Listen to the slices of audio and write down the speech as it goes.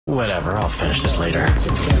Whatever, I'll finish this later.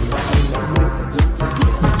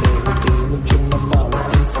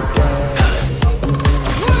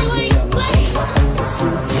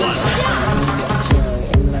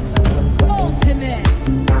 Ultimate!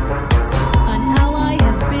 An ally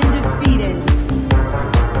has been defeated.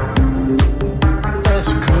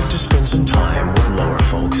 It's good to spend some time with lower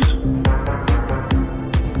folks.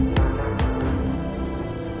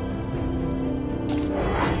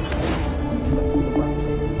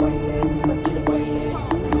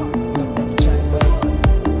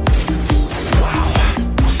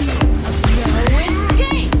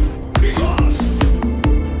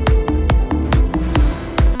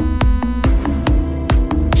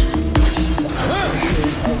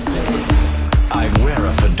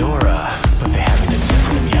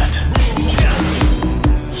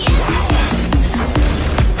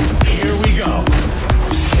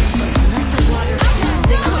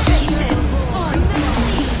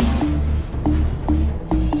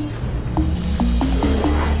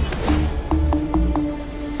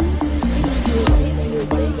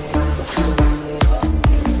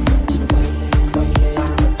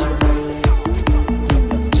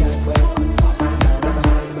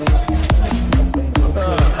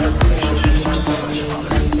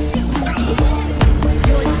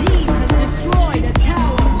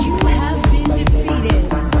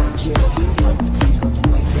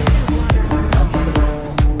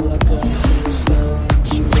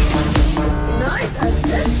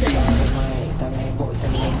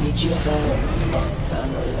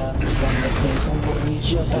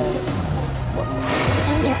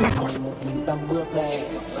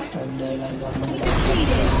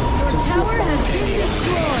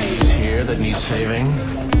 Is here that needs saving?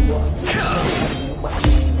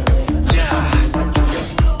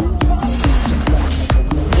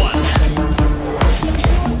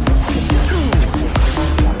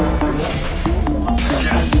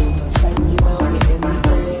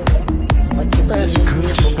 It's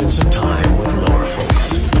good to spend some time with lower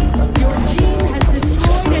folks. Your team has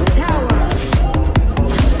destroyed a tower.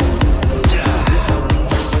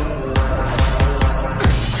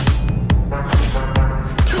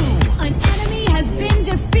 An enemy has been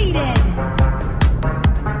defeated.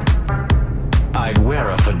 I'd wear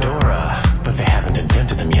a fedora, but they haven't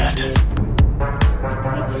invented them yet.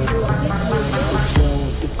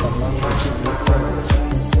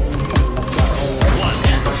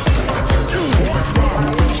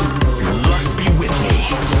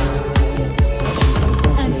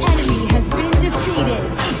 An enemy has been defeated.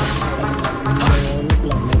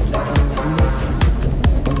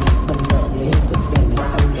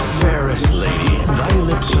 Fairest lady, thy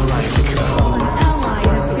lips are like... An ally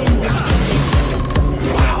has been defeated.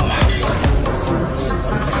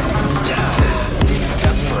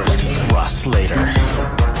 Step first, thrusts later.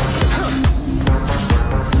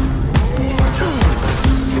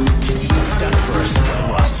 Step first,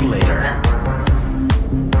 thrusts later.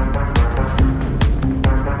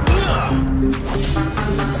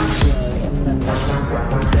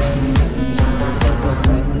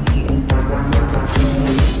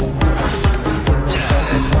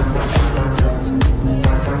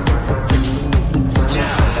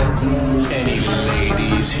 Any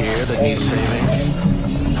ladies here that need saving?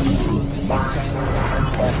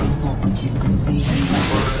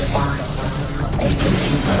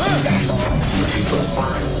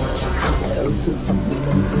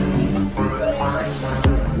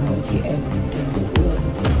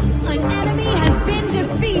 An enemy has been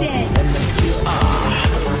defeated.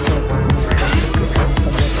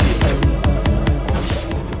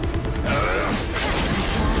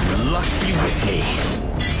 Luck be with me.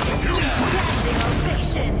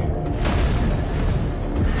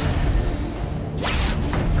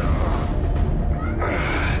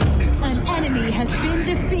 An enemy has been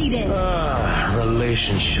defeated.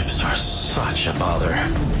 Relationships are such a bother.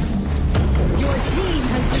 Your team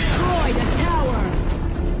has destroyed a tower.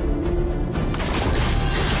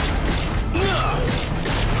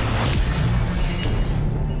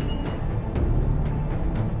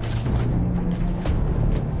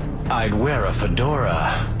 I'd wear a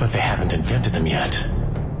fedora, but they haven't invented them yet.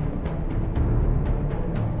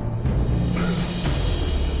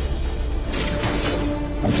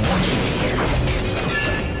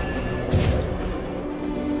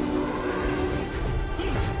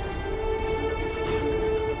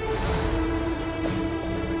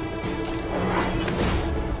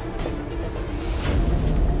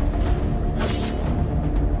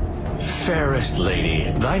 Fairest lady,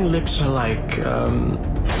 thy lips are like,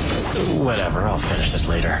 whatever, I'll finish this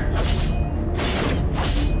later.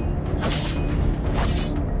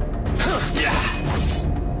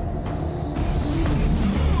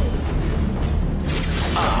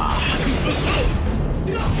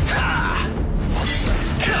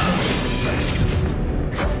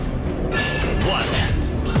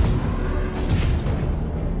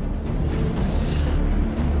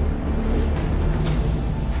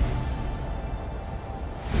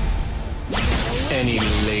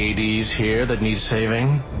 ladies here that need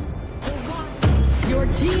saving? Your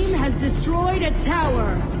team has destroyed a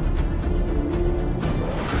tower.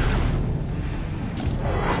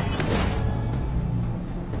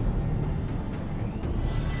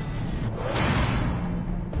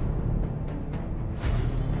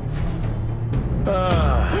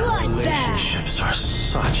 Relationships are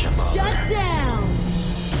such a bother. Shut down.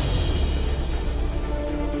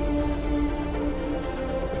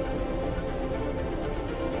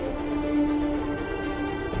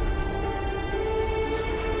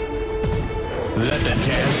 Let the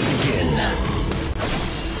dance begin.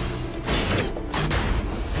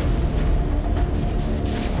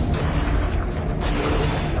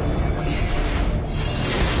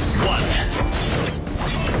 One.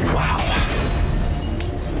 Wow.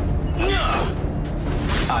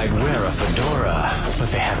 I'd wear a fedora, but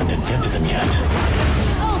they haven't invented them yet.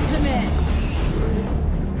 Ultimate.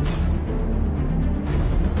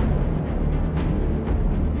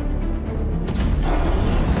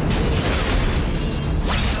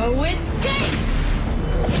 Oh, escape!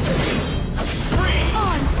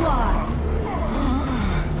 Onslaught!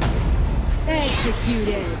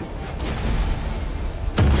 Executed!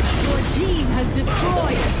 Your team has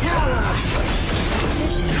destroyed a tower!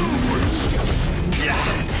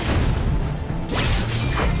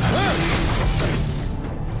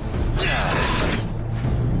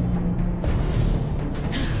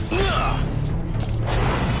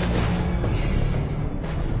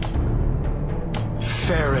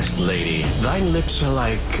 Fairest lady, thy lips are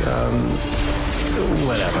like,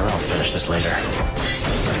 whatever, I'll finish this later.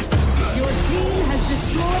 Your team has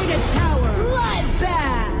destroyed a tower!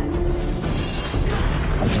 Bloodbath!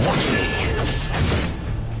 Watch me.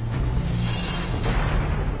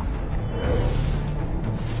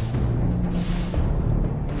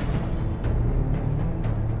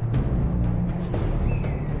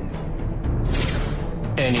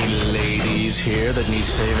 Any ladies here that need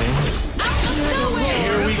saving?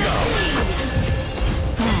 Here we go.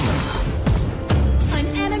 An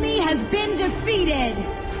enemy has been defeated!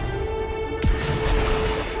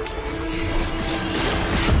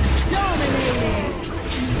 Dominating!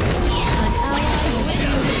 An ally has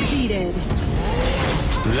been defeated.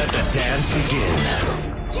 Let the dance begin.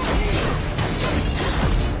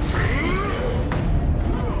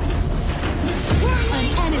 An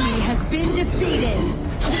enemy has been defeated!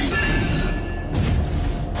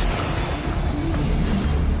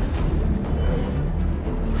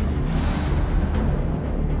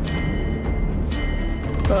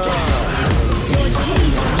 Your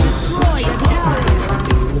team has destroyed a tower!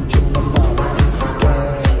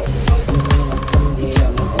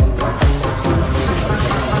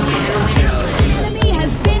 Enemy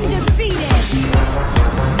has been defeated!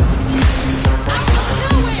 Out of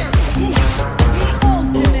nowhere!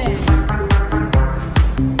 Ultimate!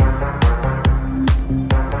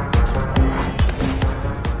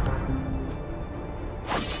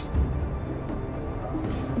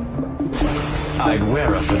 I'd wear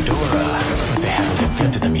a fedora, but they haven't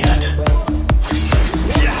invented them yet.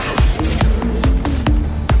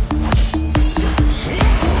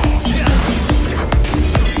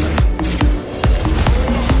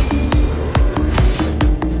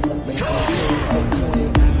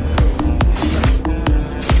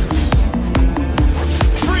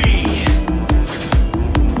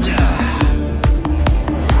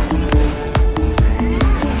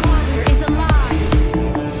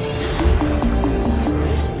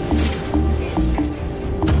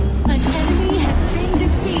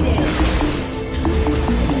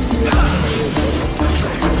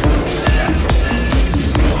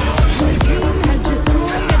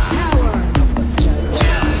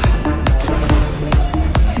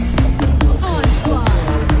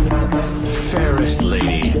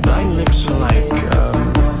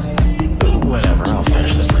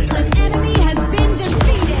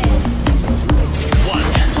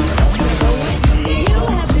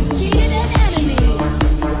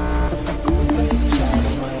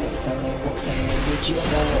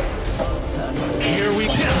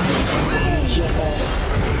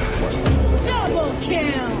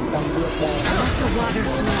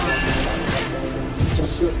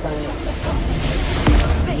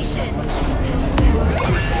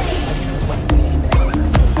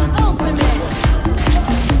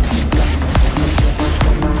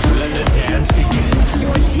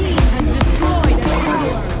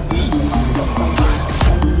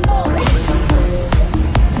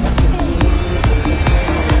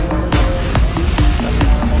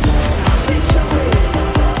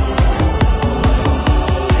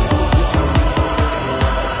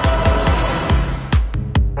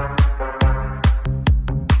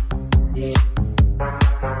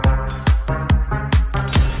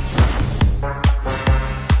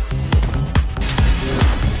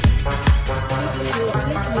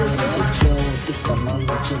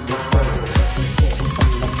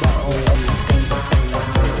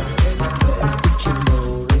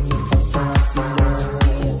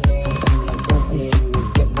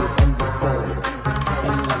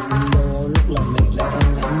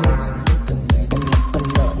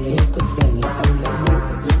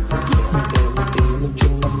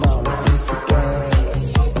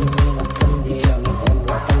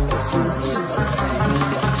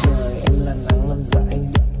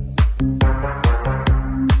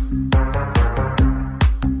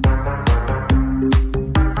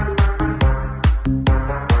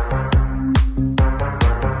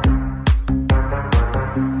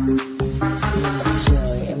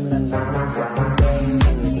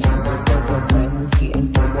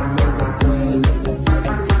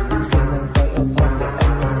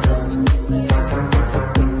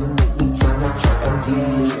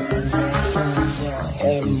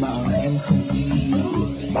 Em bảo là em không đi,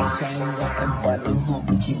 bạn cho anh ra em qua đêm hôm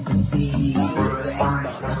chỉ công ty. Anh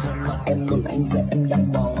bảo là hôm nào em muốn anh dạy em đã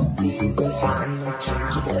bỏ. Còn em đang chờ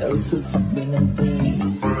chỉ để ở xuất phát bên anh tê.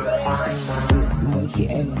 Mỗi khi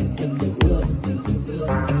em gửi thêm điều ước,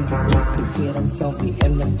 anh gửi từ phía đằng sau vì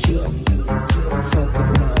em làm trước.